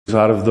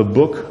out of the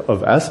book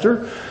of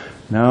Esther.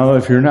 Now,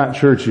 if you're not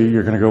churchy,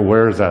 you're going to go,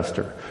 where's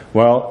Esther?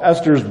 Well,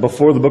 Esther's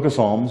before the book of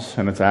Psalms,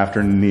 and it's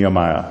after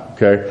Nehemiah,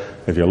 okay?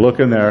 If you look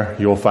in there,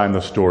 you'll find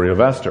the story of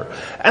Esther.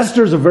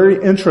 Esther's a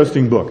very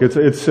interesting book. It's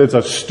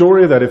a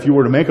story that if you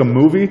were to make a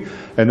movie,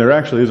 and there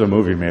actually is a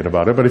movie made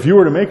about it, but if you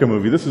were to make a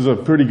movie, this is a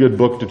pretty good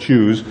book to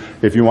choose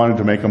if you wanted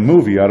to make a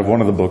movie out of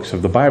one of the books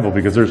of the Bible,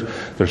 because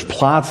there's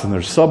plots and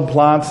there's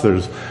subplots,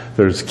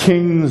 there's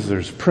kings,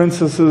 there's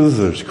princesses,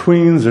 there's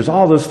queens, there's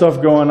all this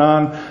stuff going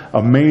on.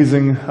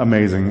 Amazing,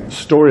 amazing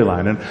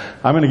storyline. And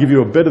I'm going to give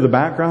you a bit of the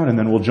background, and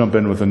then we'll jump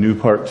in with a new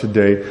part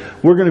today.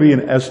 We're going to be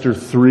in Esther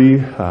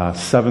 3,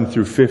 7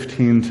 through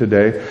 15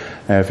 today.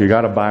 If you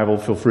got a Bible,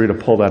 feel free to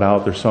pull that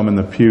out. There's some in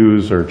the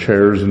pews or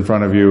chairs in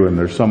front of you, and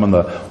there's some in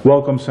the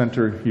Welcome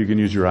Center. You can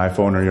use your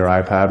iPhone or your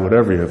iPad,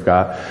 whatever you've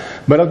got.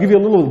 But I'll give you a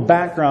little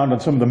background on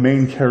some of the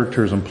main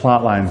characters and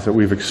plot lines that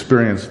we've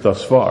experienced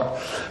thus far.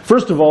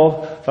 First of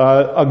all,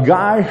 a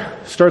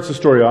guy starts the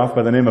story off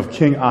by the name of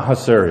King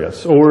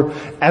Ahasuerus, or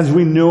as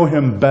we know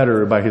him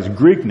better by his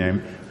Greek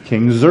name,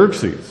 King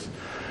Xerxes.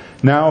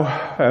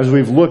 Now, as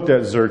we've looked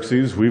at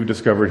Xerxes, we've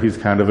discovered he's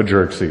kind of a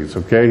jerkses,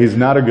 okay? He's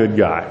not a good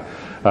guy.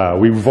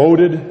 We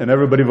voted, and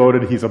everybody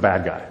voted he's a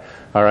bad guy.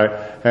 All right?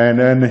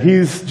 And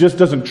he's just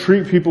doesn't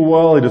treat people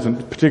well. He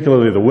doesn't,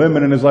 particularly the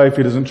women in his life,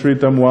 he doesn't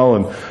treat them well.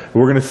 And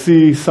we're going to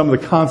see some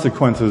of the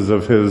consequences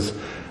of his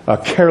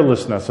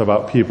carelessness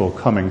about people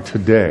coming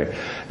today.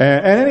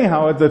 And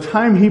anyhow, at the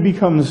time he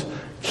becomes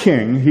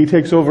king, he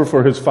takes over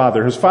for his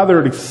father. His father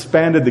had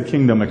expanded the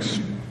kingdom,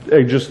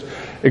 just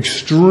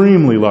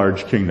extremely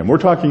large kingdom. We're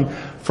talking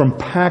from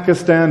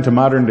Pakistan to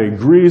modern-day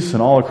Greece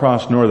and all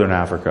across northern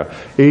Africa.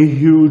 A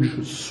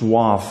huge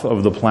swath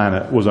of the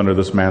planet was under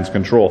this man's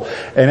control.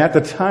 And at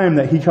the time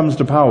that he comes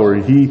to power,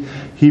 he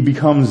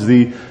becomes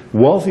the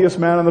wealthiest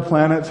man on the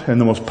planet and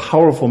the most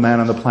powerful man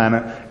on the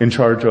planet in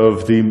charge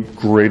of the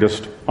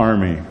greatest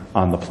army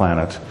on the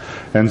planet.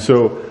 And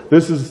so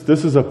this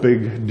is a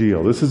big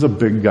deal. This is a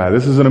big guy.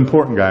 This is an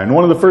important guy. And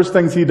one of the first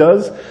things he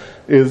does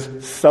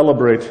is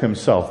celebrate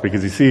himself,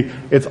 because you see,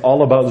 it's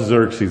all about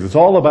Xerxes. It's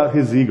all about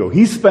his ego.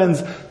 He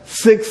spends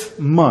 6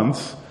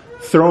 months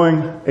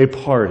throwing a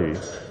party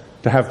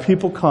to have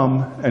people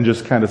come and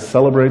just kind of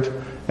celebrate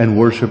and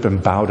worship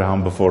and bow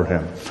down before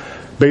him.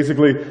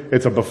 Basically,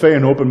 it's a buffet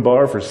and open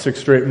bar for 6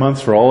 straight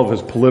months for all of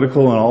his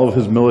political and all of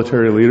his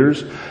military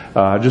leaders.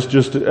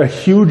 Just a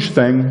huge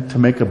thing to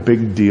make a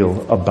big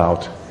deal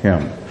about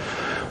him.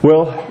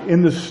 Well,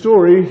 in the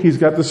story, he's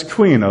got this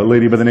queen, a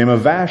lady by the name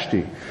of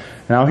Vashti.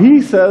 Now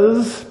he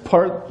says,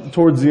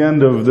 towards the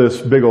end of this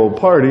big old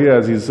party,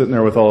 as he's sitting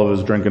there with all of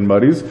his drinking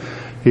buddies,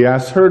 he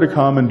asks her to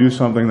come and do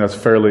something that's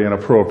fairly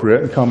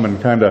inappropriate and come and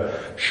kind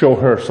of show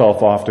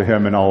herself off to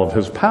him and all of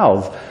his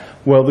pals.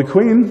 Well, the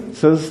queen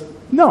says,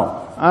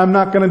 no, I'm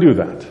not going to do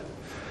that.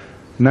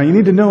 Now you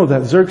need to know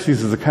that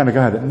Xerxes is the kind of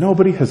guy that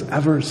nobody has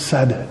ever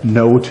said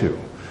no to.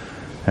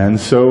 And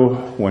so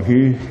when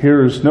he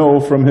hears no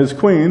from his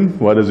queen,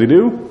 what does he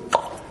do?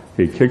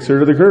 He kicks her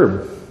to the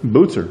curb,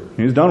 boots her.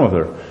 He's done with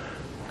her.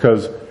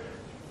 Because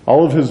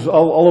all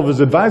of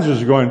his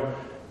advisors are going,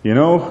 you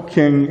know,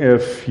 King,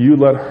 if you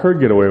let her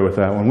get away with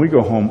that, when we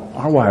go home,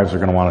 our wives are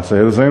going to want to say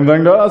the same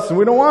thing to us, and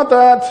we don't want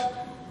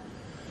that.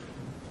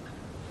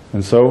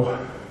 And so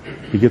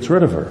he gets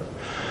rid of her.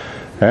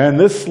 And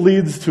this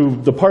leads to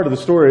the part of the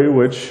story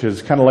which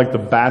is kind of like The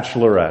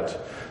Bachelorette.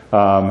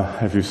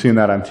 If you've seen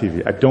that on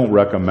TV. I don't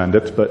recommend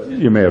it, but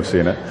you may have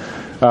seen it.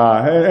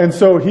 And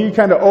so he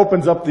kind of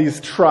opens up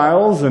these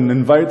trials and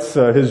invites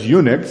his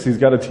eunuchs. He's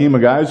got a team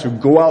of guys who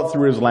go out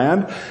through his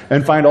land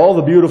and find all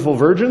the beautiful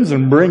virgins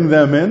and bring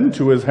them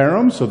into his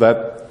harem so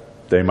that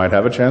they might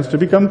have a chance to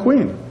become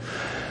queen.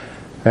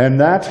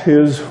 And that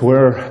is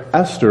where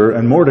Esther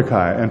and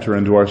Mordecai enter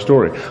into our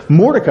story.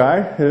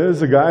 Mordecai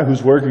is a guy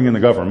who's working in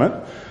the government,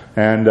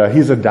 and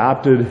he's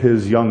adopted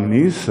his young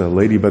niece, a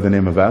lady by the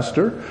name of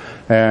Esther.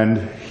 And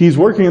he's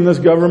working in this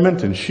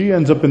government, and she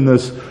ends up in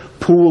this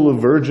pool of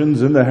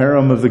virgins in the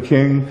harem of the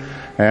king.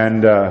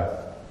 And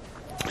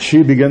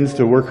she begins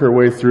to work her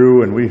way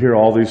through, and we hear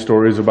all these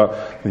stories about,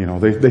 you know,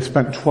 they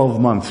spent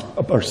 12 months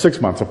or 6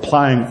 months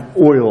applying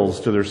oils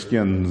to their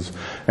skins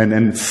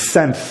and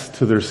scents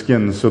to their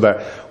skins so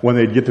that when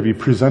they'd get to be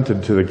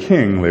presented to the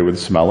king, they would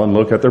smell and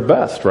look at their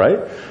best, right?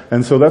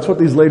 And so that's what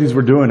these ladies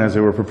were doing as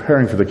they were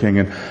preparing for the king.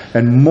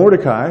 And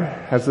Mordecai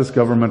has this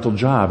governmental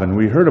job, and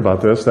we heard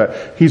about this,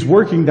 that he's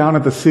working down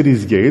at the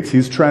city's gates.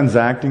 He's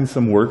transacting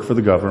some work for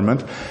the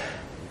government,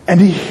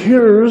 and he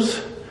hears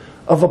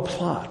of a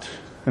plot.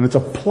 And it's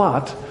a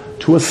plot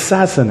to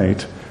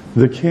assassinate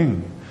the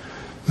king.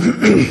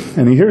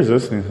 And he hears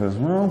this and he says,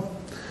 well,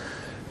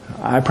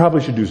 I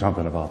probably should do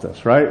something about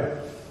this, right?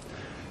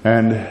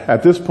 And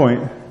at this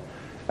point,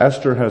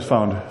 Esther has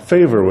found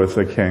favor with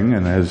the king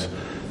and has,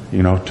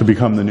 you know, to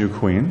become the new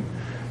queen.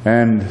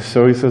 And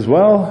so he says,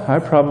 well, I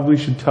probably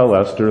should tell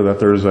Esther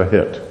that there's a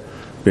hit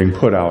being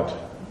put out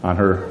on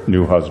her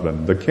new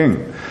husband, the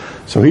king.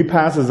 So he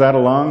passes that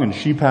along, and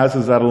she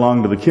passes that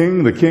along to the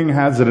king. The king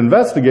has it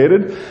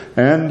investigated,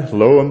 and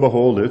lo and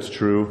behold, it's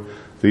true.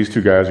 These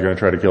two guys are going to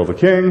try to kill the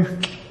king.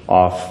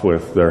 Off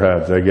with their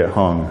heads. They get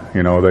hung.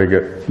 They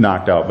get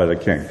knocked out by the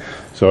king.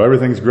 So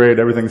everything's great.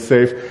 Everything's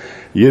safe.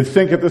 You'd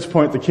think at this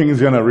point the king's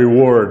going to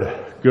reward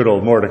good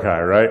old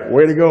Mordecai, right?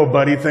 Way to go,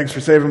 buddy. Thanks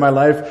for saving my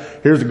life.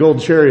 Here's a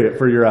gold chariot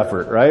for your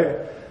effort, right?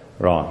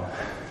 Wrong.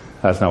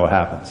 That's not what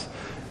happens.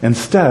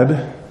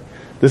 Instead,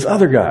 this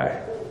other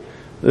guy,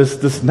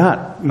 this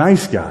not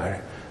nice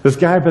guy, this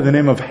guy by the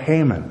name of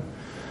Haman,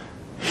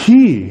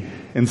 he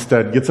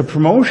instead gets a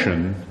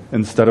promotion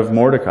instead of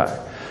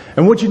Mordecai.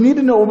 And what you need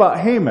to know about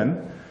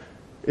Haman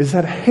is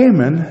that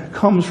Haman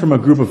comes from a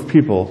group of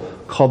people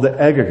called the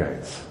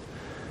Agagites.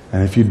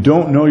 And if you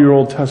don't know your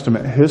Old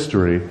Testament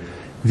history,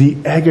 the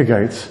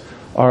Agagites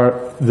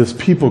are this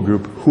people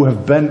group who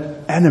have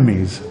been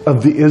enemies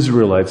of the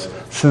Israelites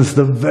since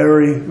the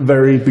very,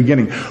 very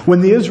beginning. When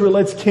the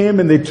Israelites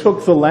came and they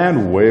took the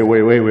land way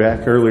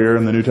back earlier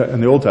in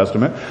the Old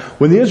Testament,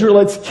 when the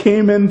Israelites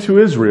came into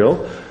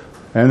Israel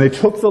and they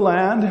took the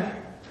land,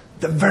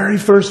 the very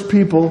first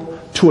people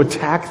to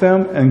attack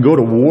them and go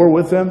to war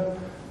with them,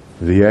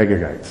 the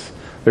Agagites.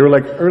 They were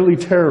like early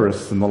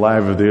terrorists in the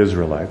life of the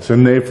Israelites,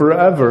 and they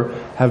forever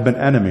have been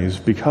enemies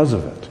because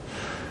of it.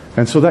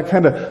 And so that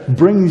kind of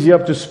brings you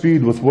up to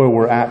speed with where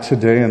we're at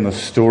today in the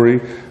story,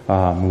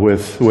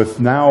 with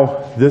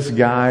now this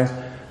guy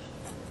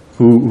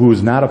who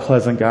is not a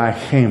pleasant guy,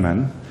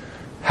 Haman,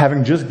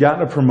 having just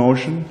gotten a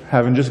promotion,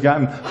 having just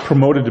gotten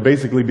promoted to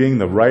basically being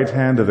the right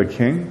hand of the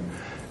king.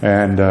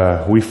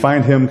 And we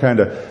find him kind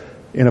of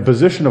in a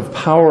position of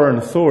power and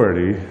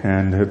authority,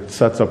 and it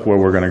sets up where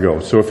we're going to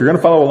go. So if you're going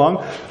to follow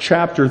along,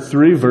 chapter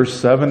 3, verse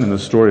 7 in the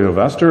story of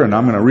Esther, and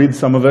I'm going to read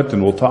some of it,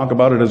 and we'll talk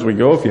about it as we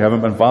go if you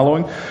haven't been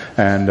following,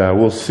 and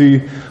we'll see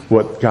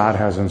what God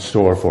has in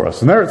store for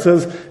us. And there it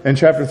says in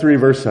chapter 3,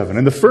 verse 7,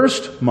 in the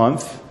first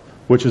month,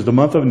 which is the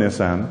month of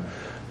Nisan,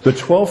 the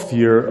 12th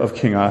year of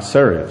King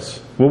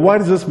Ahasuerus. Well, why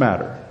does this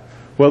matter?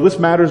 Well, this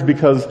matters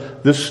because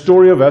this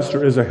story of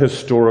Esther is a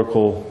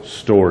historical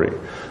story.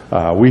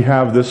 We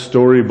have this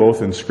story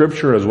both in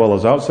Scripture as well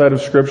as outside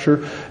of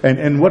Scripture.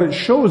 And what it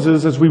shows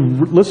is, as we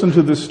listen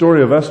to this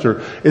story of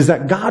Esther, is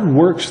that God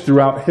works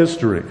throughout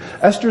history.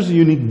 Esther's a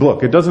unique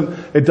book. It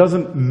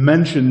doesn't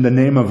mention the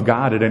name of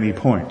God at any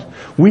point.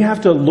 We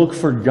have to look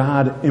for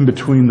God in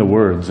between the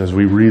words as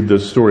we read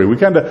this story. We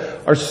kind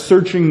of are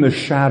searching the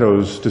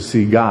shadows to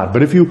see God.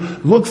 But if you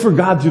look for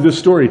God through this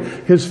story,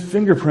 His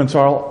fingerprints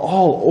are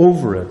all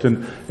over it.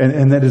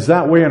 And that is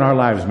that way in our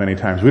lives many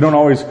times. We don't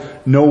always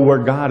know where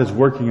God is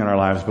working in our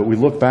lives, but we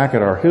look back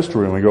at our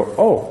history and we go,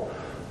 oh,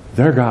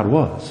 there God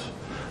was.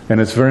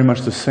 And it's very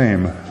much the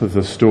same with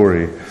the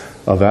story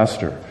of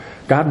Esther.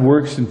 God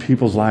works in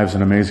people's lives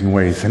in amazing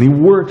ways, and He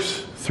works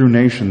through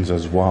nations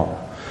as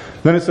well.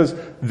 Then it says,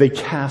 they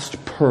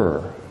cast pur,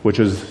 which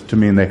is to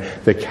mean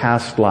they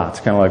cast lots,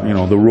 kind of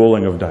like, the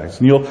rolling of dice.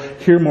 And you'll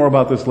hear more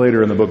about this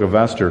later in the book of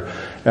Esther.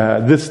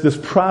 This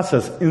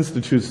process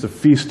institutes the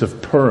Feast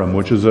of Purim,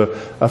 which is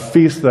a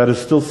feast that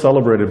is still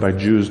celebrated by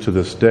Jews to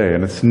this day,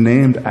 and it's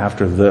named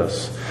after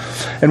this.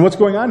 And what's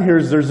going on here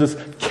is there's this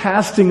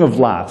casting of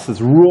lots,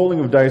 this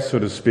rolling of dice, so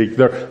to speak.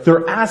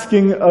 They're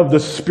asking of the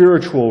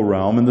spiritual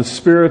realm and the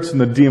spirits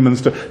and the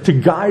demons to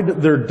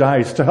guide their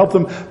dice, to help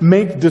them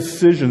make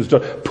decisions, to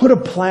put a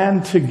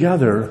plan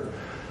together,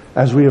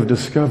 as we have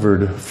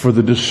discovered, for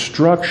the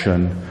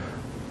destruction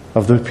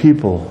of the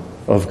people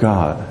of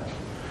God.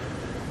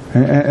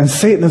 And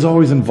Satan is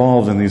always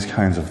involved in these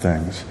kinds of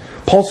things.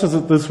 Paul says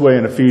it this way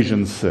in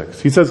Ephesians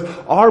 6. He says,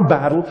 our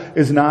battle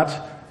is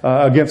not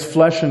against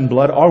flesh and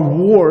blood. Our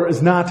war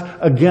is not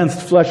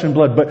against flesh and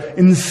blood, but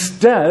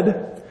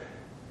instead,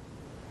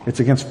 it's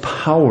against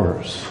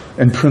powers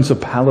and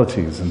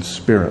principalities and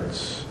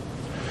spirits.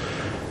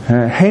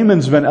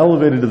 Haman's been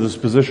elevated to this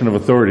position of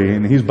authority,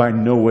 and he's by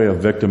no way a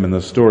victim in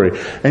this story.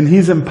 And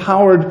he's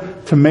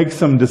empowered to make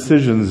some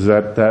decisions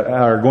that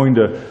are going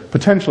to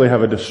potentially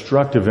have a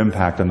destructive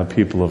impact on the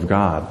people of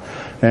God.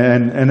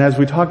 And as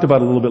we talked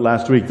about a little bit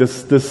last week,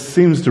 this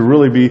seems to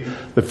really be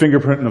the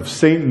fingerprint of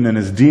Satan and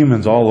his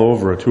demons all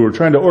over it, who are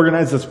trying to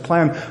organize this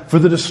plan for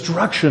the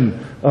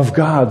destruction of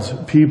God's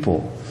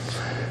people.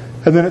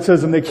 And then it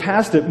says, and they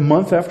cast it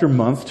month after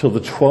month till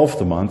the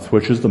 12th month,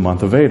 which is the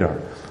month of Adar.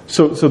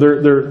 So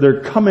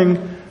they're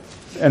coming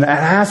and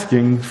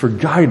asking for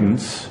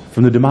guidance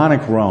from the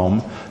demonic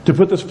realm to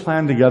put this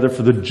plan together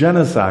for the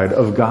genocide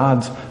of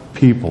God's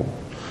people.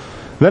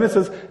 Then it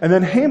says, and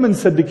then Haman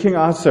said to King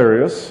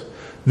Ahasuerus,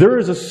 there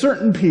is a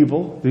certain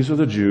people, these are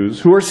the Jews,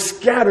 who are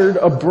scattered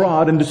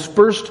abroad and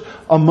dispersed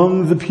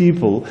among the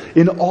people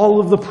in all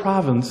of the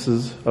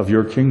provinces of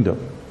your kingdom.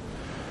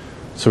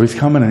 So he's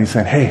coming and he's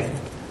saying,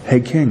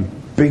 hey king,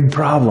 big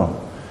problem.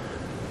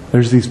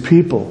 There's these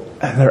people,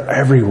 and they're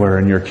everywhere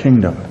in your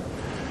kingdom.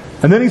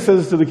 And then he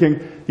says to the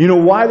king, you know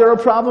why they're a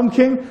problem,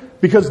 king?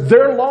 Because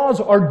their laws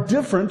are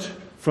different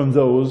from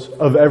those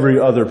of every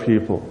other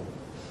people.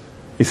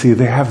 You see,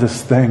 they have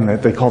this thing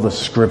that they call the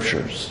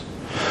scriptures.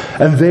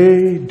 And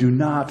they do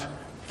not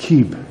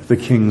keep the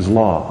king's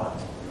law.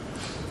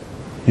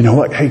 You know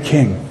what? Hey,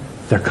 king,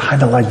 they're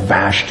kind of like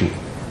Vashti,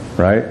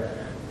 right?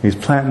 He's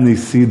planting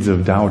these seeds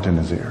of doubt in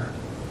his ear.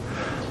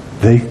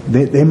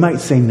 They might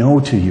say no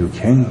to you,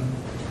 king.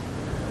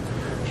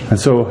 And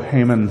so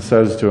Haman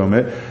says to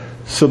him,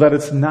 so that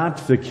it's not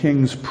the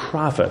king's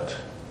profit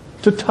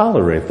to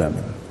tolerate them.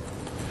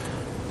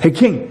 Hey,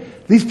 king,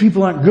 these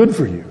people aren't good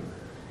for you.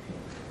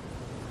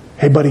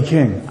 Hey, buddy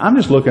king, I'm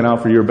just looking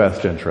out for your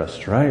best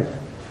interest, right?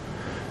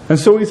 And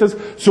so he says,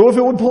 so if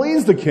it would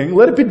please the king,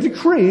 let it be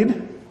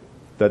decreed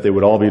that they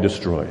would all be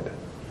destroyed.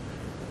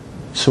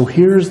 So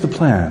here's the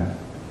plan.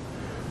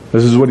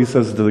 This is what he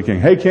says to the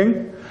king. Hey,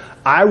 king,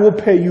 I will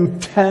pay you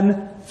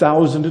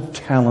 10,000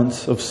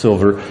 talents of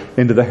silver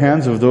into the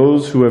hands of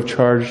those who have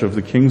charge of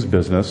the king's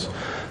business,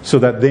 so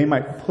that they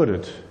might put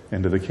it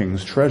into the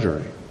king's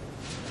treasury.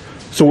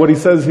 So what he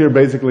says here,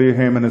 basically,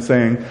 Haman is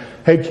saying,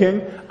 hey,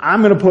 king,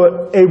 I'm going to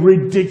put a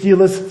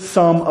ridiculous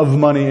sum of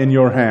money in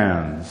your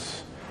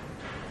hands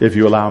if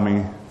you allow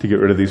me to get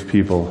rid of these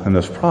people and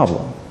this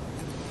problem.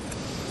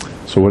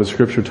 So what does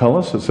Scripture tell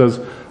us? It says,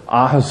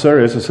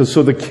 Ahasuerus, it says,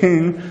 so the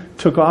king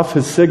took off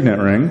his signet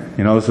ring.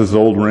 You know, this is the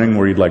old ring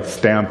where you'd like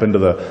stamp into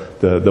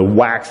the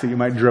wax that you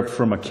might drip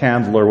from a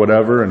candle or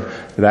whatever, and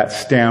that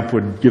stamp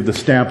would give the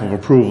stamp of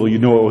approval. You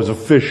know it was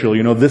official.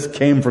 You know this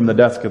came from the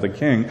desk of the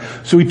king.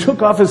 So he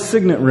took off his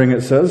signet ring,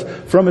 it says,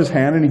 from his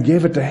hand, and he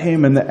gave it to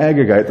Haman the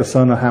Agagite, the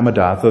son of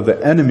Hammedatha,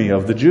 the enemy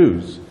of the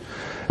Jews.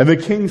 And the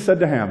king said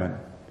to Haman,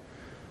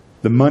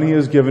 the money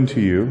is given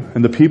to you,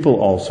 and the people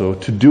also,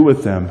 to do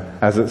with them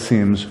as it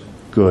seems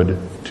good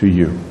to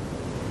you.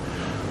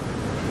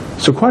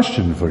 So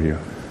question for you.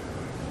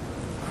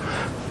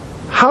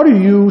 How do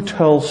you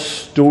tell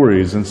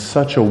stories in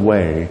such a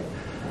way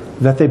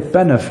that they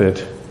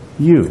benefit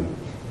you?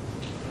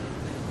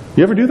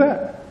 You ever do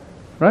that?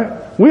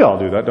 Right? We all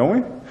do that, don't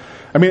we?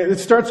 I mean, it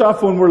starts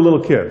off when we're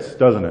little kids,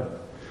 doesn't it?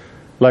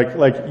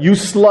 Like you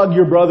slug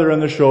your brother in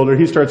the shoulder,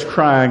 he starts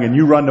crying, and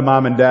you run to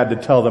mom and dad to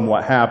tell them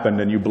what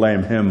happened, and you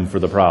blame him for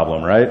the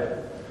problem, right?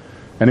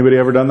 Anybody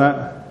ever done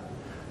that?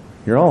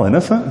 You're all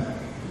innocent.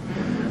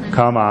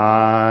 Come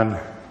on.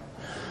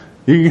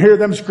 You can hear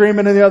them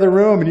screaming in the other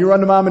room, and you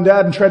run to mom and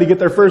dad and try to get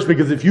there first,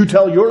 because if you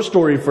tell your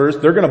story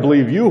first, they're going to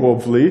believe you,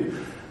 hopefully,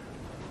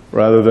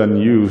 rather than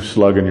you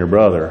slugging your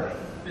brother.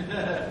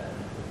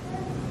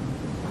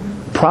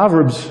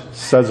 Proverbs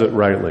says it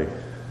rightly.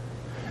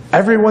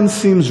 Everyone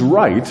seems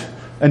right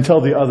until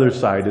the other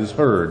side is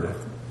heard,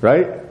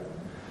 right?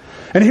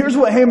 And here's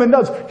what Haman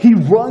does. He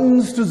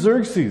runs to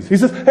Xerxes. He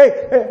says,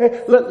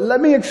 hey,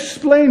 let me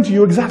explain to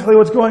you exactly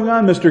what's going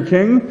on, Mr.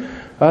 King.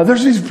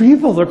 There's these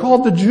people, they're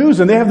called the Jews,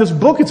 and they have this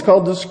book, it's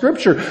called the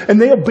Scripture, and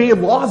they obey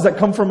laws that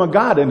come from a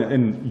God,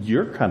 and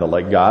you're kind of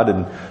like God,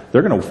 and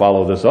they're going to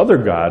follow this other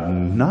God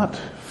and not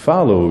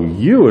follow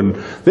you, and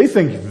they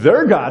think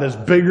their God is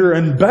bigger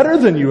and better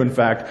than you, in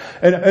fact,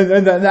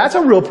 and that's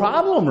a real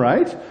problem,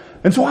 right?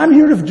 And so I'm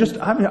here to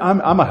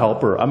I'm a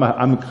helper.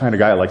 I'm the kind of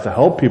guy that likes to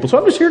help people. So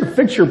I'm just here to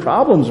fix your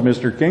problems,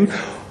 Mr. King.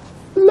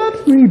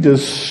 Let me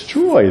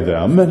destroy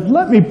them, and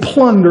let me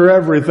plunder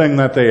everything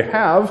that they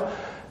have,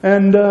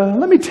 and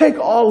let me take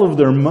all of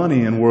their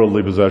money and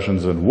worldly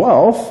possessions and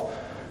wealth,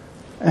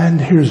 and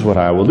here's what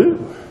I will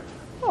do.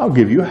 I'll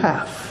give you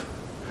half.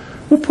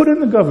 We'll put it in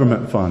the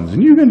government funds,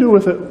 and you can do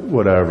with it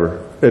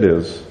whatever it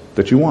is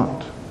that you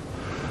want.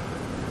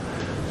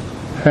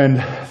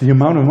 And the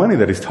amount of money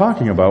that he's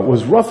talking about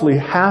was roughly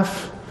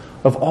half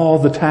of all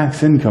the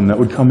tax income that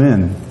would come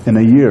in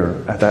a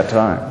year at that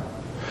time.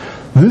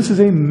 This is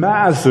a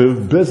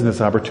massive business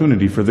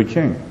opportunity for the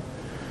king.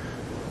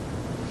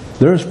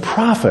 There's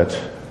profit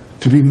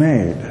to be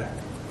made.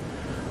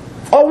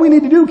 All we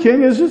need to do,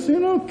 king, is just,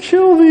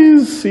 kill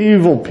these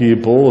evil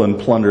people and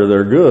plunder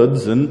their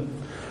goods, and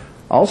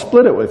I'll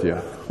split it with you.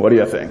 What do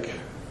you think?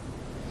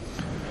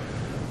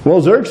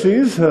 Well,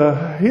 Xerxes,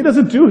 he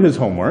doesn't do his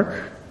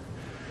homework.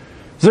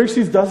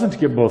 Xerxes doesn't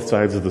get both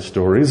sides of the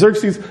story.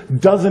 Xerxes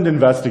doesn't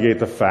investigate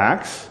the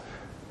facts.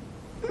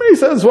 He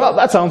says, well,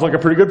 that sounds like a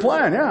pretty good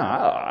plan. Yeah,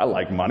 I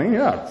like money.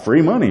 Yeah,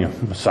 free money.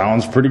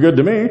 Sounds pretty good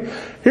to me.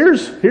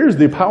 Here's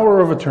the power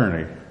of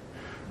attorney.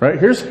 Right?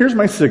 Here's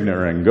my signet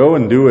ring. Go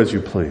and do as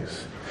you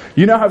please.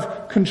 You now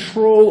have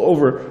control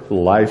over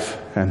life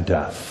and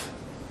death.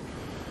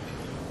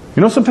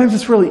 Sometimes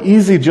it's really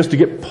easy just to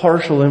get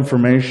partial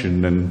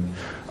information and,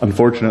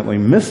 unfortunately,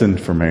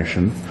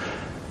 misinformation,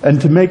 and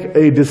to make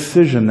a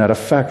decision that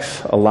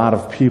affects a lot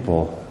of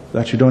people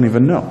that you don't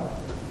even know.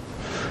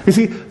 You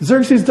see,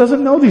 Xerxes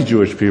doesn't know these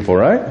Jewish people,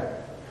 right?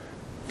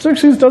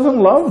 Xerxes doesn't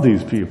love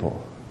these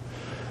people.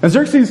 And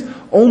Xerxes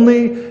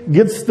only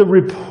gets the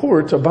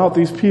report about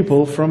these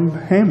people from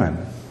Haman.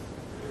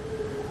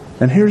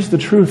 And here's the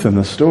truth in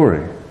the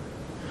story.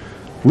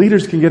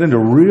 Leaders can get into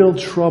real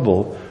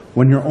trouble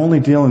when you're only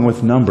dealing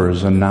with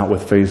numbers and not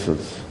with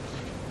faces.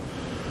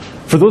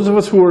 For those of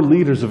us who are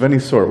leaders of any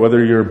sort,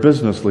 whether you're a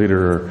business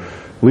leader or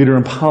leader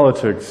in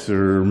politics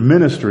or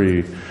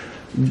ministry,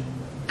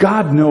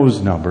 God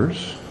knows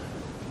numbers,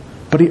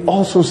 but He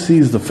also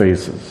sees the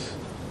faces.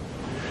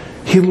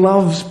 He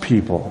loves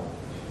people,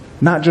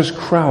 not just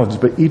crowds,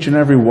 but each and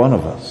every one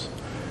of us.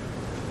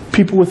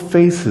 People with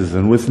faces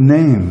and with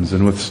names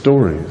and with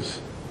stories.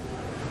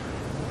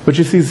 But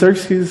you see,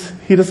 Xerxes,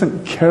 he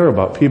doesn't care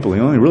about people. He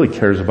only really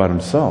cares about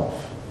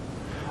himself.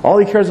 All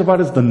he cares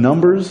about is the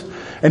numbers,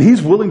 and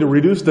he's willing to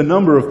reduce the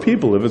number of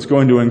people if it's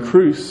going to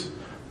increase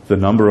the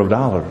number of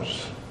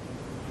dollars.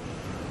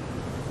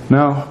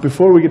 Now,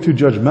 before we get too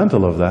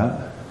judgmental of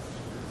that,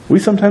 we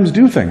sometimes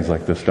do things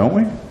like this, don't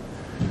we?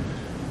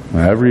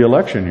 Every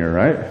election year,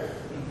 right?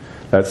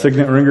 That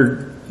signet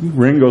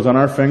ring goes on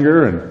our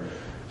finger, and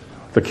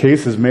the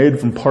case is made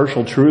from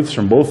partial truths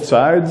from both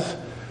sides.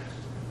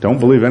 Don't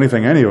believe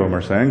anything any of them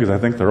are saying, because I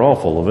think they're all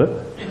full of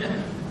it.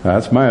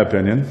 That's my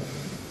opinion.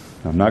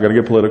 I'm not going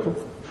to get political.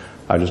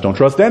 I just don't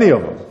trust any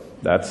of them.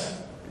 That's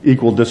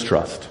equal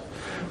distrust.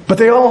 But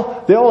they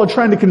all are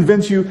trying to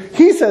convince you,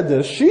 he said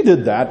this, she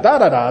did that,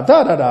 da-da-da,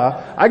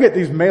 da-da-da. I get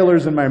these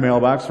mailers in my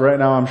mailbox. Right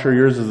now, I'm sure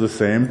yours is the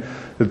same.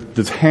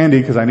 It's handy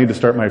because I need to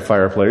start my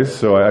fireplace,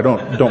 so I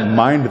don't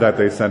mind that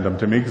they send them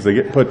to me because they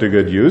get put to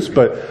good use.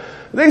 But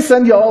they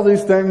send you all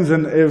these things,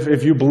 and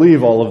if you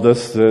believe all of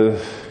this,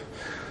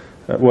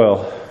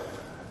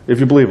 if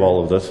you believe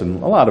all of this,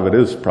 and a lot of it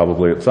is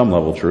probably at some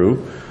level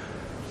true,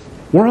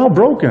 we're all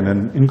broken,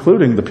 and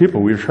including the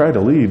people we try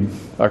to lead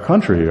our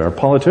country, our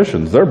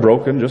politicians. They're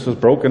broken just as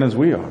broken as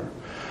we are.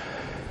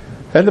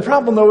 And the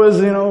problem, though,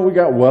 is, we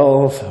got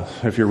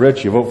wealth. If you're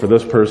rich, you vote for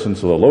this person,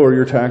 so they'll lower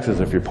your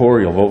taxes. If you're poor,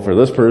 you'll vote for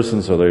this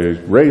person, so they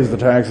raise the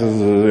taxes,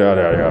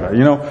 yada, yada.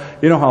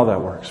 You know how that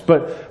works.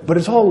 But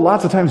it's all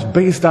lots of times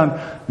based on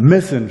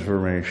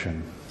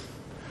misinformation.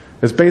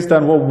 It's based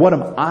on, what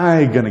am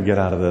I going to get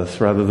out of this,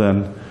 rather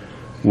than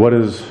what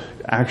is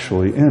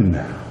actually in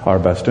our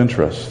best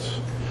interests.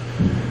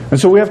 And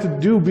so we have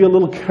to be a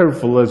little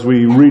careful as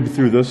we read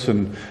through this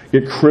and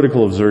get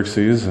critical of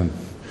Xerxes,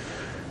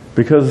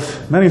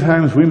 because many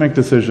times we make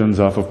decisions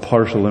off of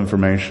partial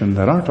information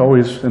that aren't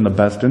always in the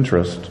best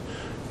interest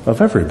of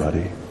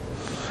everybody.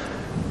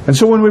 And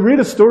so when we read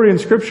a story in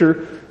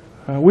Scripture,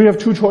 we have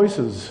two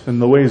choices in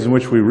the ways in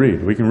which we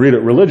read. We can read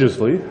it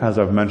religiously, as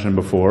I've mentioned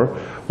before,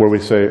 where we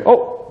say,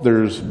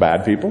 there's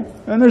bad people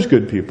and there's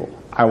good people.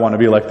 I want to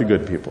be like the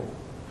good people.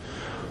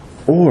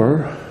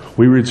 Or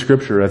we read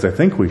Scripture, as I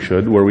think we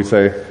should, where we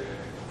say,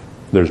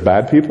 there's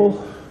bad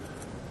people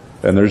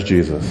and there's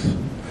Jesus.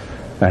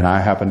 And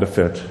I happen to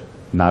fit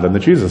not in the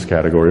Jesus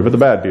category, but the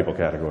bad people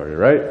category,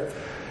 right?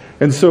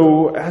 And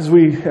so as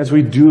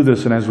we do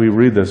this and as we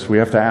read this, we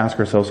have to ask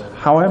ourselves,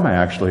 how am I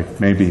actually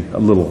maybe a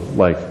little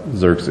like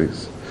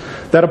Xerxes?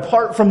 That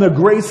apart from the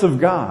grace of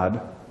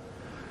God,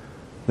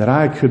 that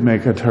I could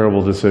make a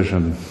terrible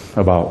decision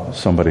about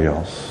somebody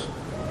else.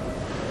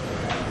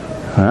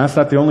 And that's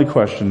not the only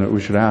question that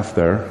we should ask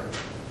there.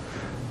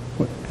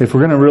 If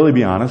we're going to really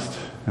be honest,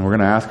 and we're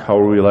going to ask how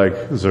are we like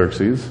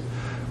Xerxes,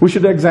 we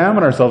should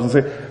examine ourselves and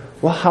say,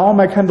 well, how am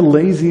I kind of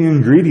lazy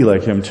and greedy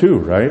like him too,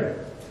 right?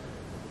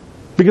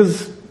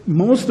 Because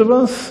most of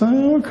us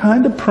are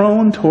kind of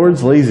prone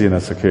towards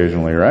laziness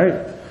occasionally,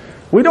 right?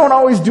 We don't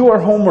always do our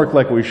homework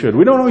like we should.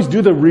 We don't always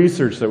do the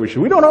research that we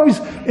should. We don't always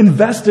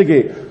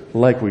investigate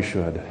like we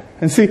should.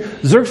 And see,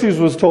 Xerxes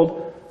was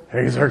told,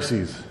 hey,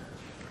 Xerxes,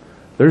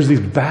 there's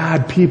these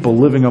bad people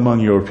living among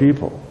your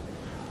people.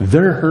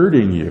 They're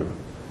hurting you.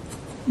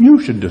 You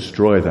should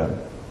destroy them.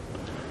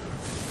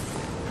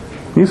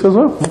 He says,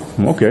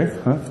 okay.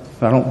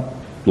 I don't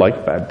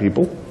like bad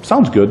people.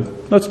 Sounds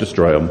good. Let's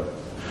destroy them.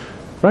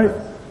 Right?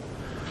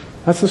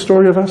 That's the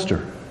story of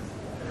Esther.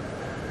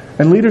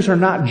 And leaders are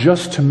not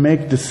just to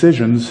make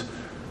decisions.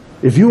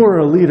 If you are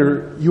a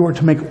leader, you are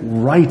to make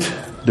right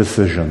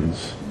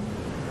decisions.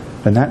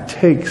 And that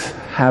takes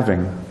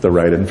having the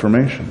right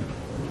information.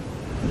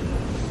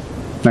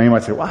 Now you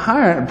might say, well,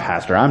 hi,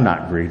 Pastor, I'm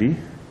not greedy.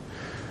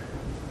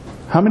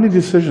 How many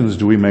decisions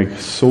do we make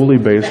solely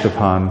based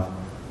upon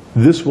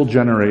this will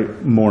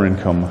generate more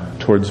income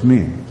towards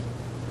me?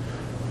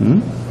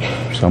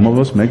 Some of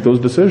us make those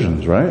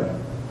decisions, right?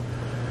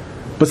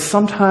 But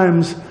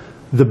sometimes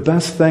the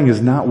best thing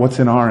is not what's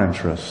in our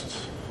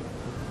interests,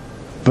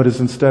 but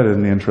is instead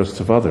in the interests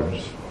of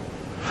others.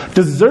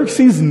 Does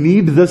Xerxes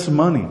need this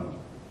money?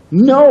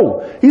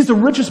 No. He's the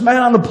richest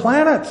man on the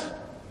planet.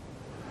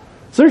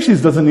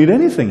 Xerxes doesn't need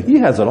anything. He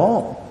has it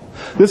all.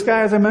 This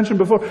guy, as I mentioned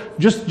before,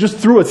 just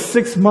threw a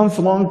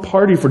 6-month-long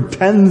party for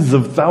tens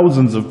of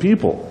thousands of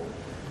people.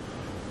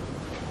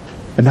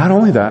 And not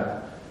only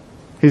that,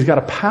 he's got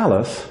a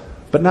palace,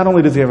 but not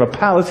only does he have a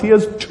palace, he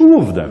has 2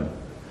 of them,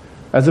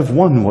 as if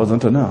one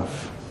wasn't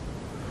enough.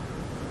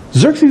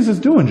 Xerxes is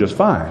doing just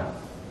fine.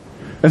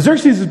 And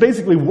Xerxes is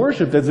basically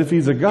worshipped as if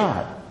he's a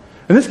god.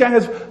 And this guy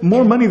has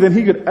more money than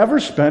he could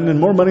ever spend and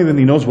more money than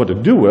he knows what to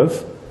do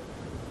with.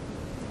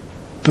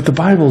 But the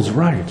Bible's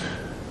right.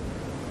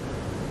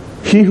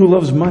 He who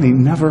loves money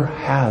never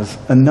has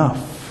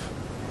enough.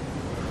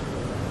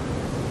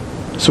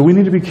 So we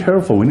need to be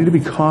careful. We need to be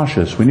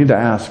cautious. We need to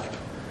ask,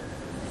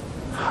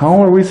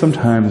 how are we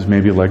sometimes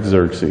maybe like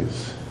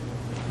Xerxes?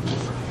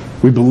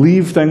 We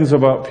believe things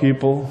about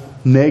people,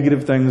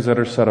 negative things that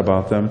are said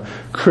about them,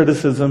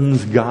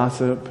 criticisms,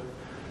 gossip.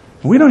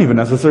 We don't even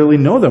necessarily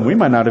know them. We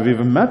might not have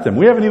even met them.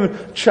 We haven't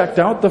even checked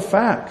out the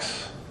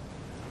facts.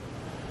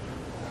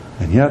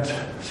 And yet,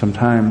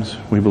 sometimes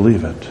we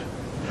believe it.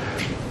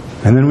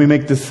 And then we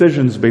make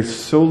decisions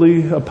based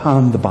solely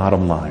upon the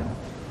bottom line,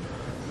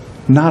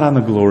 not on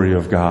the glory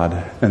of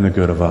God and the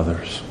good of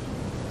others.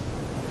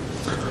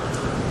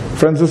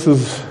 Friends, this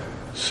is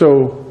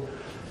so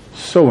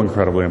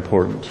incredibly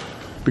important,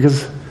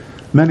 because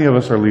many of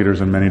us are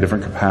leaders in many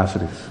different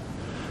capacities.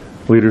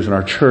 Leaders in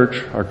our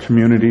church, our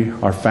community,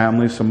 our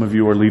family. Some of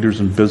you are leaders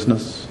in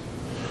business.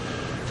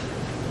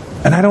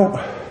 And I don't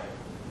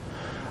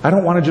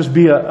want to just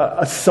be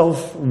a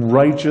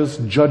self-righteous,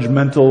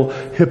 judgmental,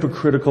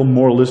 hypocritical,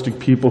 moralistic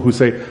people who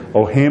say,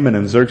 oh, Haman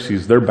and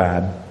Xerxes, they're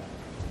bad,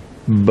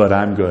 but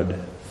I'm good.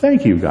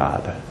 Thank you,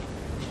 God.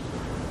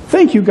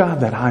 Thank you, God,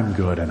 that I'm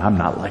good and I'm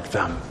not like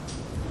them.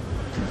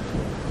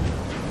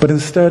 But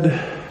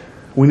instead,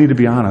 we need to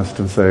be honest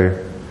and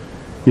say,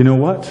 you know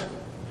what?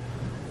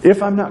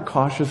 If I'm not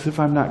cautious, if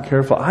I'm not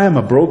careful, I am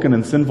a broken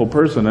and sinful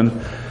person,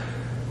 and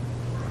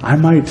I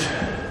might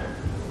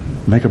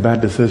make a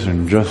bad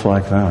decision just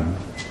like them.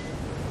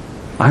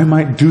 I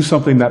might do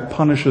something that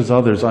punishes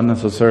others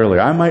unnecessarily.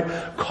 I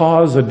might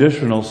cause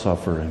additional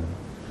suffering.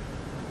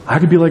 I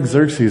could be like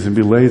Xerxes and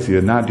be lazy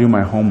and not do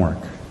my homework.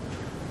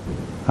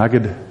 I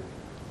could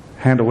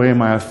hand away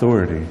my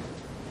authority,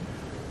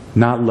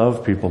 not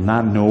love people,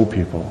 not know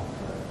people,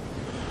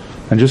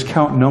 and just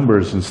count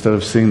numbers instead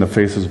of seeing the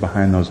faces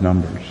behind those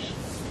numbers.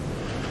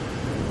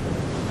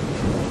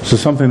 So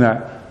something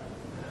that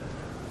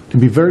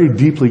can be very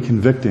deeply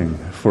convicting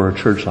for a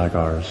church like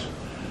ours.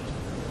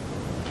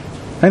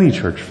 Any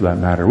church for that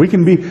matter. We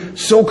can be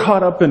so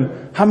caught up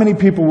in how many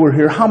people were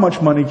here, how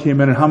much money came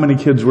in, and how many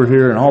kids were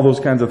here, and all those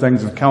kinds of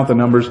things, and count the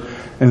numbers,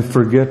 and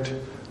forget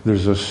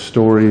there's a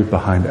story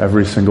behind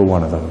every single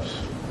one of those.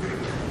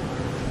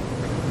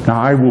 Now,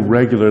 I will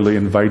regularly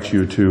invite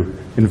you to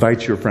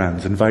invite your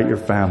friends, invite your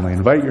family,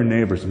 invite your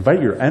neighbors,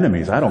 invite your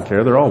enemies. I don't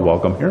care. They're all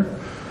welcome here.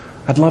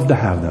 I'd love to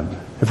have them.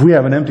 If we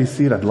have an empty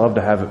seat, I'd love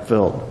to have it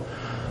filled.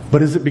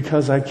 But is it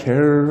because I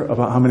care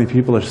about how many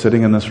people are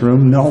sitting in this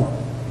room? No.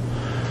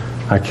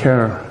 I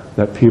care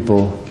that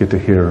people get to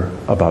hear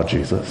about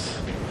Jesus.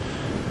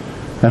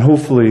 And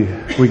hopefully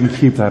we can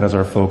keep that as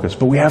our focus.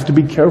 But we have to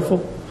be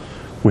careful.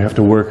 We have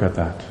to work at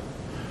that.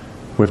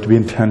 We have to be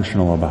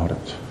intentional about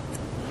it.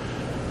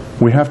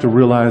 We have to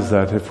realize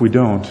that if we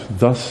don't,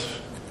 thus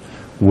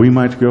we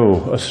might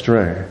go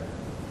astray.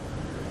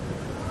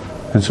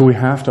 And so we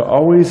have to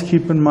always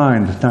keep in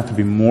mind not to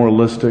be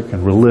moralistic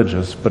and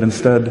religious, but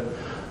instead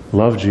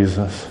love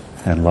Jesus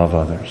and love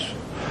others.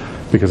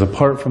 Because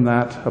apart from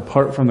that,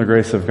 apart from the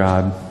grace of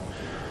God,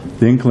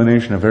 the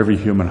inclination of every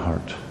human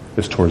heart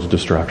is towards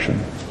destruction.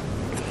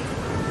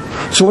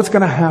 So what's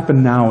going to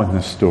happen now in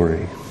this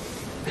story?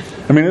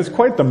 I mean, it's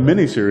quite the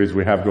mini-series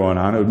we have going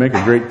on. It would make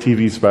a great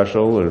TV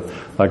special, or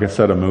like I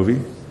said, a movie.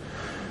 You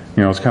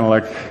know, it's kind of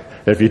like,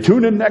 if you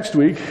tune in next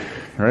week,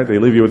 right, they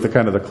leave you with the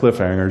kind of the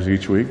cliffhangers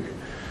each week.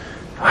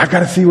 I've got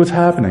to see what's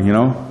happening, you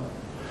know.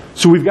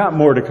 So we've got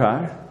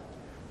Mordecai.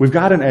 We've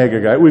got an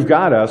Agagite. We've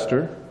got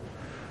Esther.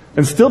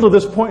 And still to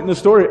this point in the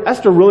story,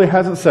 Esther really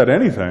hasn't said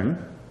anything.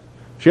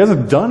 She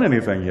hasn't done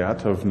anything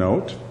yet of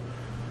note.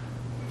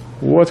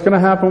 What's going to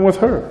happen with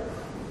her?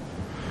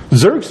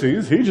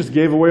 Xerxes, he just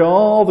gave away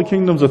all the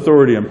kingdom's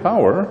authority and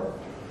power.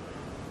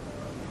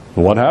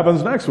 What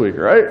happens next week,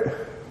 right?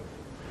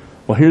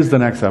 Well, here's the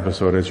next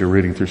episode as you're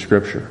reading through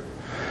Scripture.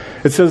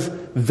 It says,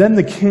 then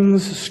the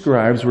king's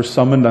scribes were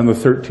summoned on the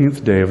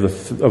 13th day of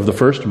the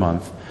first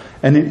month,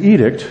 and an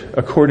edict,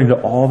 according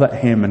to all that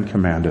Haman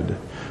commanded,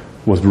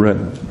 was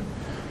written.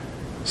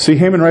 See,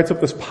 Haman writes up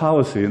this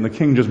policy, and the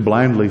king just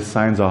blindly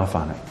signs off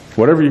on it.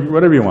 Whatever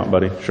you want,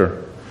 buddy,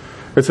 sure.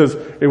 It says,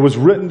 it was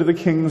written to the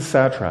king's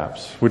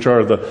satraps, which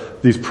are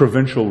these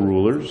provincial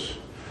rulers,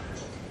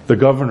 the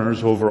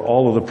governors over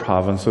all of the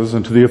provinces,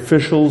 and to the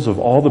officials of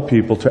all the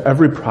people, to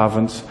every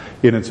province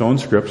in its own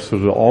script, so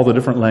to all the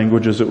different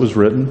languages it was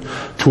written,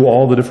 to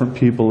all the different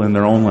people in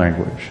their own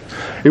language.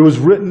 It was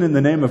written in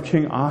the name of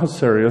King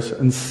Ahasuerus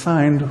and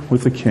signed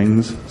with the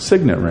king's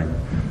signet ring.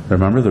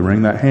 Remember, the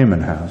ring that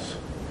Haman has.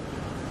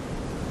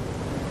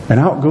 And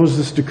out goes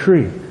this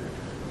decree.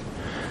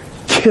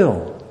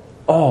 Kill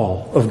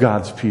all of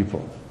God's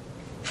people.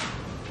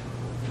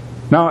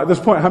 Now, at this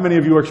point, how many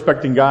of you are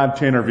expecting God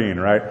to intervene,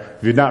 right? If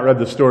you've not read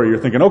the story, you're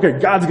thinking, okay,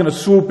 God's going to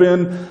swoop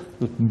in,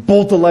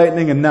 bolt of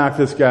lightning, and knock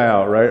this guy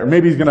out, right? Or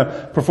maybe he's going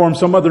to perform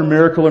some other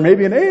miracle, or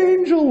maybe an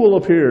angel will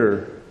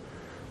appear,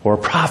 or a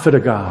prophet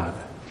of God.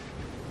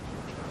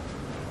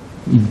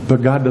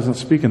 But God doesn't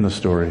speak in the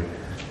story.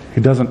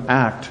 He doesn't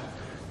act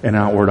in an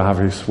outward,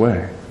 obvious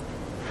way.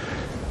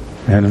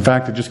 And in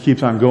fact, it just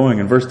keeps on going.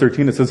 In verse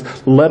 13 it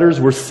says, letters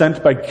were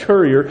sent by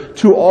courier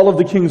to all of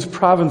the king's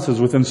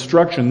provinces with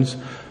instructions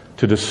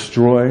to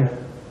destroy,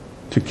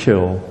 to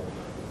kill,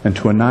 and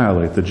to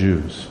annihilate the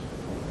Jews.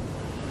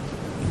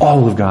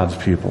 All of God's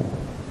people.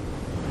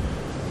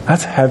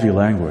 That's heavy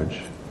language.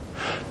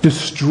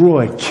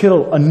 Destroy,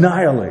 kill,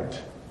 annihilate.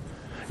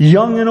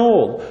 Young and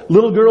old.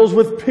 Little girls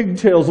with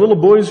pigtails. Little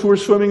boys who are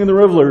swimming in the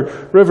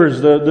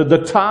rivers.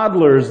 The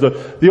toddlers.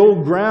 The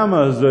old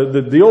grandmas.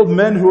 The old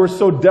men who are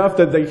so deaf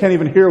that they can't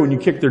even hear when you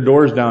kick their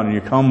doors down and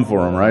you come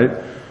for them, right?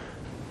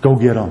 Go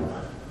get them.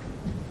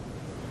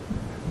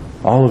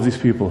 All of these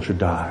people should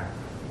die.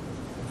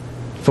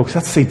 Folks,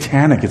 that's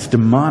satanic. It's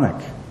demonic.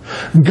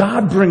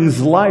 God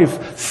brings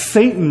life.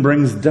 Satan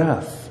brings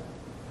death.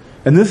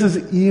 And this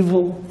is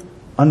evil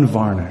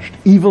unvarnished,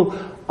 evil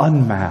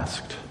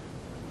unmasked,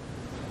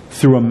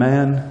 through a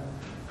man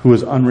who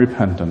is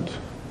unrepentant.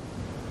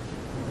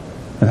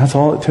 And that's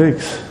all it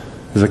takes,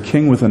 is a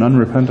king with an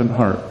unrepentant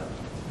heart.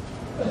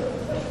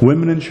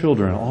 Women and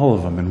children, all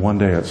of them in one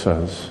day, it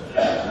says.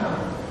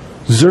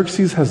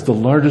 Xerxes has the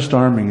largest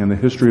army in the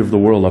history of the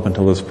world up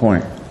until this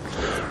point.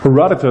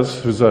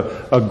 Herodotus, who's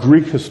a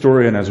Greek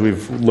historian, as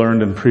we've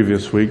learned in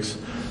previous weeks,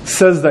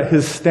 says that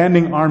his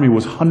standing army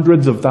was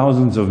hundreds of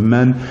thousands of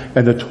men,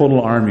 and the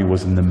total army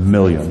was in the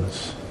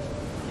millions.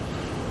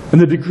 And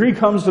the decree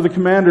comes to the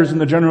commanders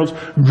and the generals,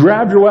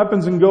 grab your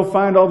weapons and go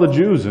find all the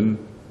Jews and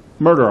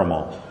murder them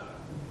all.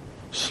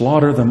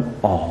 Slaughter them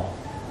all.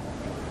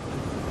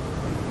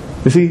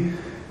 You see,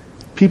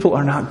 people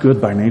are not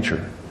good by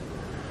nature.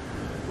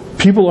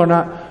 People are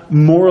not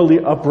morally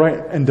upright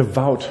and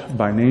devout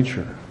by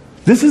nature.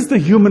 This is the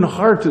human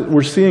heart that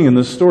we're seeing in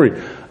this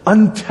story,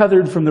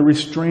 untethered from the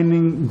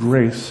restraining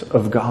grace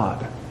of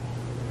God.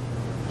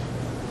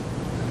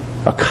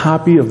 A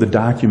copy of the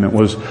document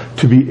was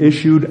to be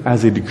issued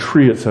as a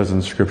decree, it says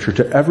in Scripture,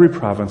 to every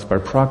province by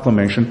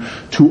proclamation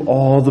to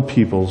all the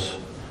peoples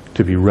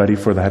to be ready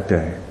for that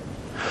day.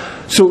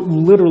 So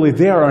literally,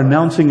 they are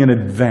announcing in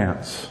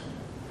advance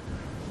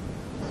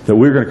that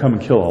we're going to come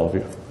and kill all of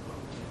you.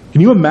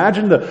 Can you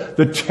imagine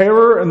the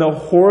terror and the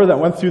horror that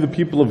went through the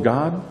people of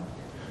God?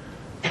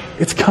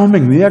 It's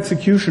coming, the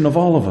execution of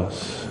all of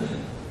us.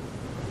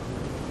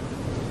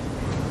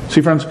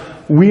 See, friends,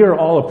 we are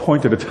all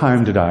appointed a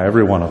time to die,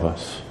 every one of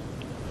us.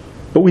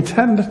 But we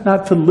tend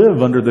not to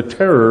live under the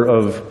terror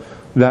of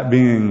that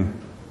being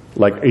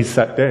like a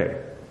set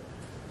day.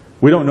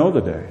 We don't know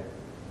the day.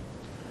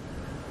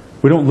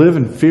 We don't live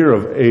in fear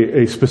of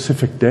a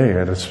specific day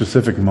at a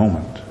specific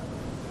moment.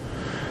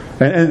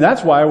 And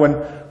that's why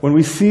when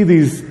we see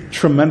these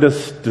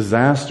tremendous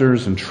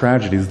disasters and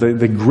tragedies,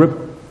 they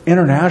grip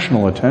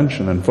international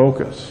attention and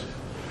focus.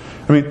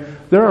 I mean,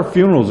 there are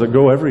funerals that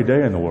go every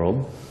day in the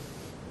world,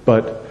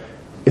 but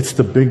it's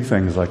the big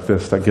things like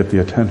this that get the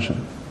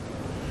attention.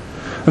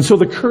 And so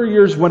the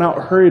couriers went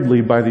out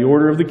hurriedly by the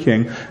order of the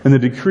king, and the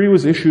decree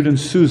was issued in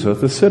Susa,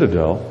 the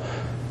citadel,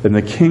 and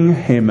the king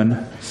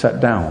Haman sat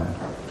down.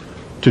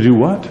 To do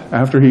what?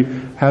 After he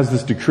has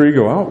this decree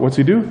go out, what's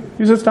he do?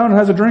 He sits down and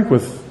has a drink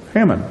with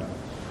Haman.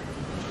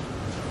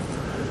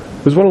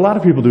 This is what a lot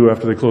of people do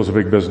after they close a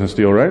big business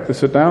deal, right? They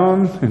sit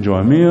down, enjoy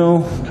a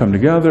meal, come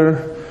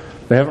together.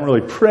 They haven't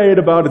really prayed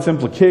about its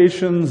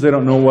implications. They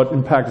don't know what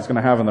impact it's going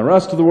to have on the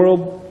rest of the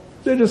world.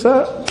 They just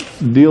said,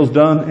 deal's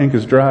done, ink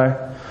is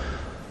dry.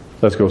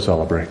 Let's go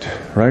celebrate,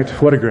 right?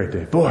 What a great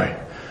day. Boy,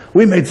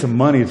 we made some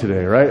money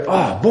today, right?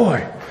 Oh,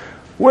 boy,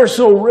 we're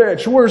so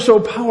rich. We're so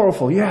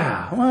powerful.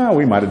 Yeah, well,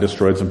 we might have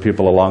destroyed some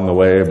people along the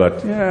way,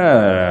 but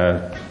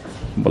yeah,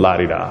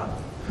 blah-de-da.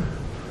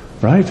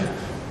 Right?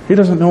 He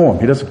doesn't know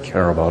them. He doesn't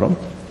care about them.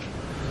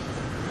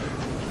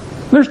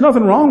 There's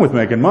nothing wrong with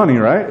making money,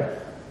 right?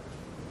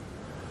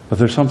 But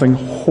there's something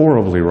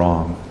horribly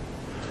wrong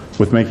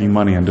with making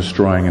money and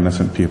destroying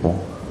innocent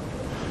people.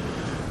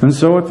 And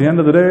so at the end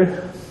of the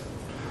day,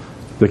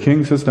 the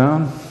king sits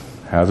down,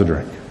 has a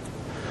drink.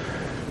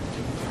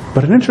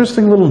 But an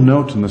interesting little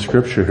note in the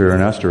scripture here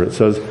in Esther, it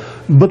says,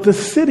 but the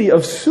city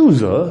of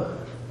Susa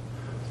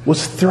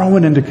was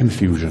thrown into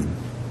confusion.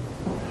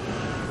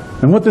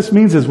 And what this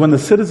means is when the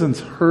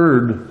citizens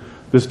heard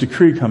this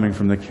decree coming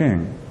from the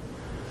king,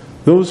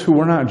 those who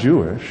were not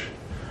Jewish,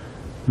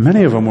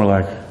 many of them were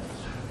like,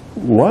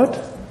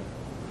 what?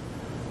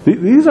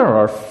 These are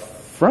our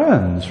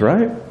friends,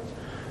 right?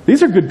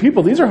 These are good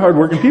people. These are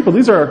hardworking people.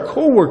 These are our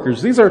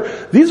co-workers. These are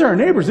our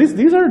neighbors.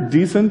 These are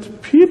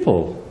decent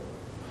people.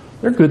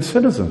 They're good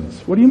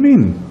citizens. What do you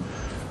mean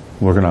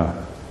we're going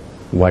to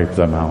wipe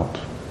them out?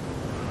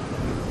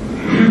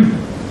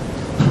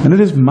 And it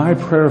is my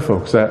prayer,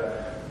 folks, that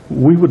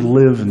we would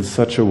live in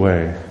such a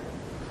way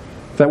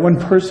that when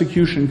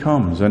persecution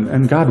comes,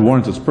 and God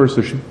warns us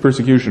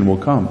persecution will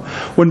come.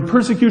 When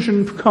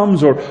persecution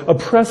comes or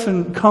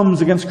oppression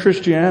comes against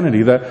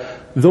Christianity,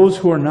 that those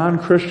who are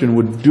non-Christian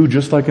would do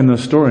just like in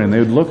this story, and they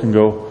would look and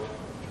go,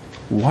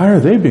 why are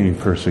they being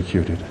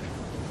persecuted?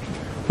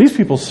 These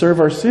people serve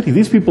our city.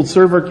 These people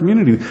serve our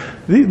community.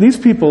 These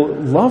people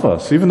love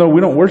us. Even though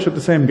we don't worship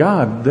the same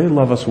God, they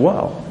love us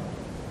well.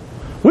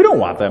 We don't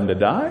want them to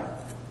die,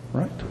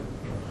 right?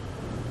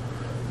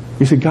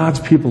 You see, God's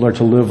people are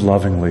to live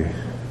lovingly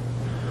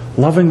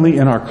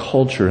in our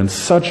culture in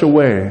such a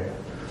way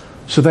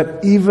so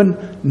that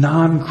even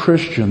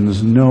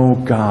non-Christians know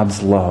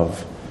God's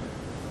love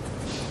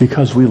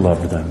because we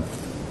loved them.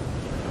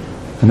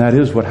 And that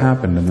is what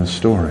happened in this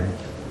story.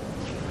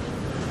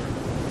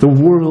 The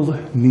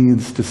world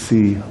needs to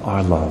see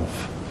our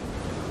love.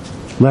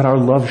 Let our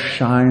love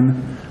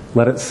shine.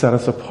 Let it set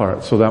us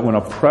apart so that when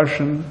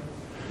oppression,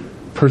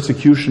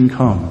 persecution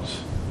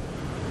comes,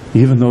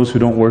 even those who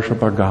don't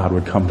worship our God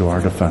would come to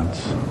our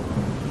defense.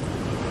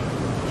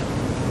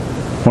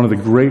 One of the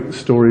great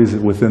stories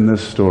within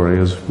this story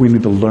is we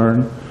need to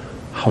learn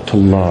how to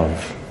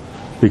love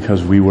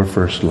because we were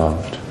first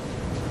loved.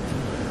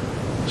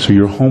 So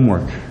your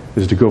homework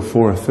is to go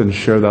forth and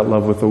share that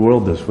love with the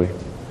world this week.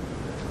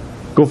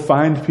 Go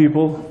find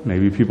people,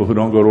 maybe people who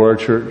don't go to our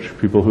church,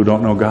 people who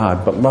don't know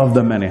God, but love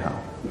them anyhow.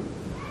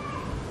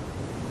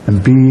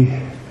 And be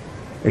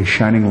a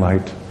shining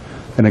light,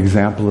 an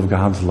example of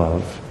God's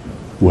love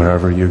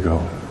wherever you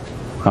go.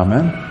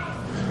 Amen?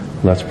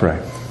 Let's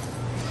pray.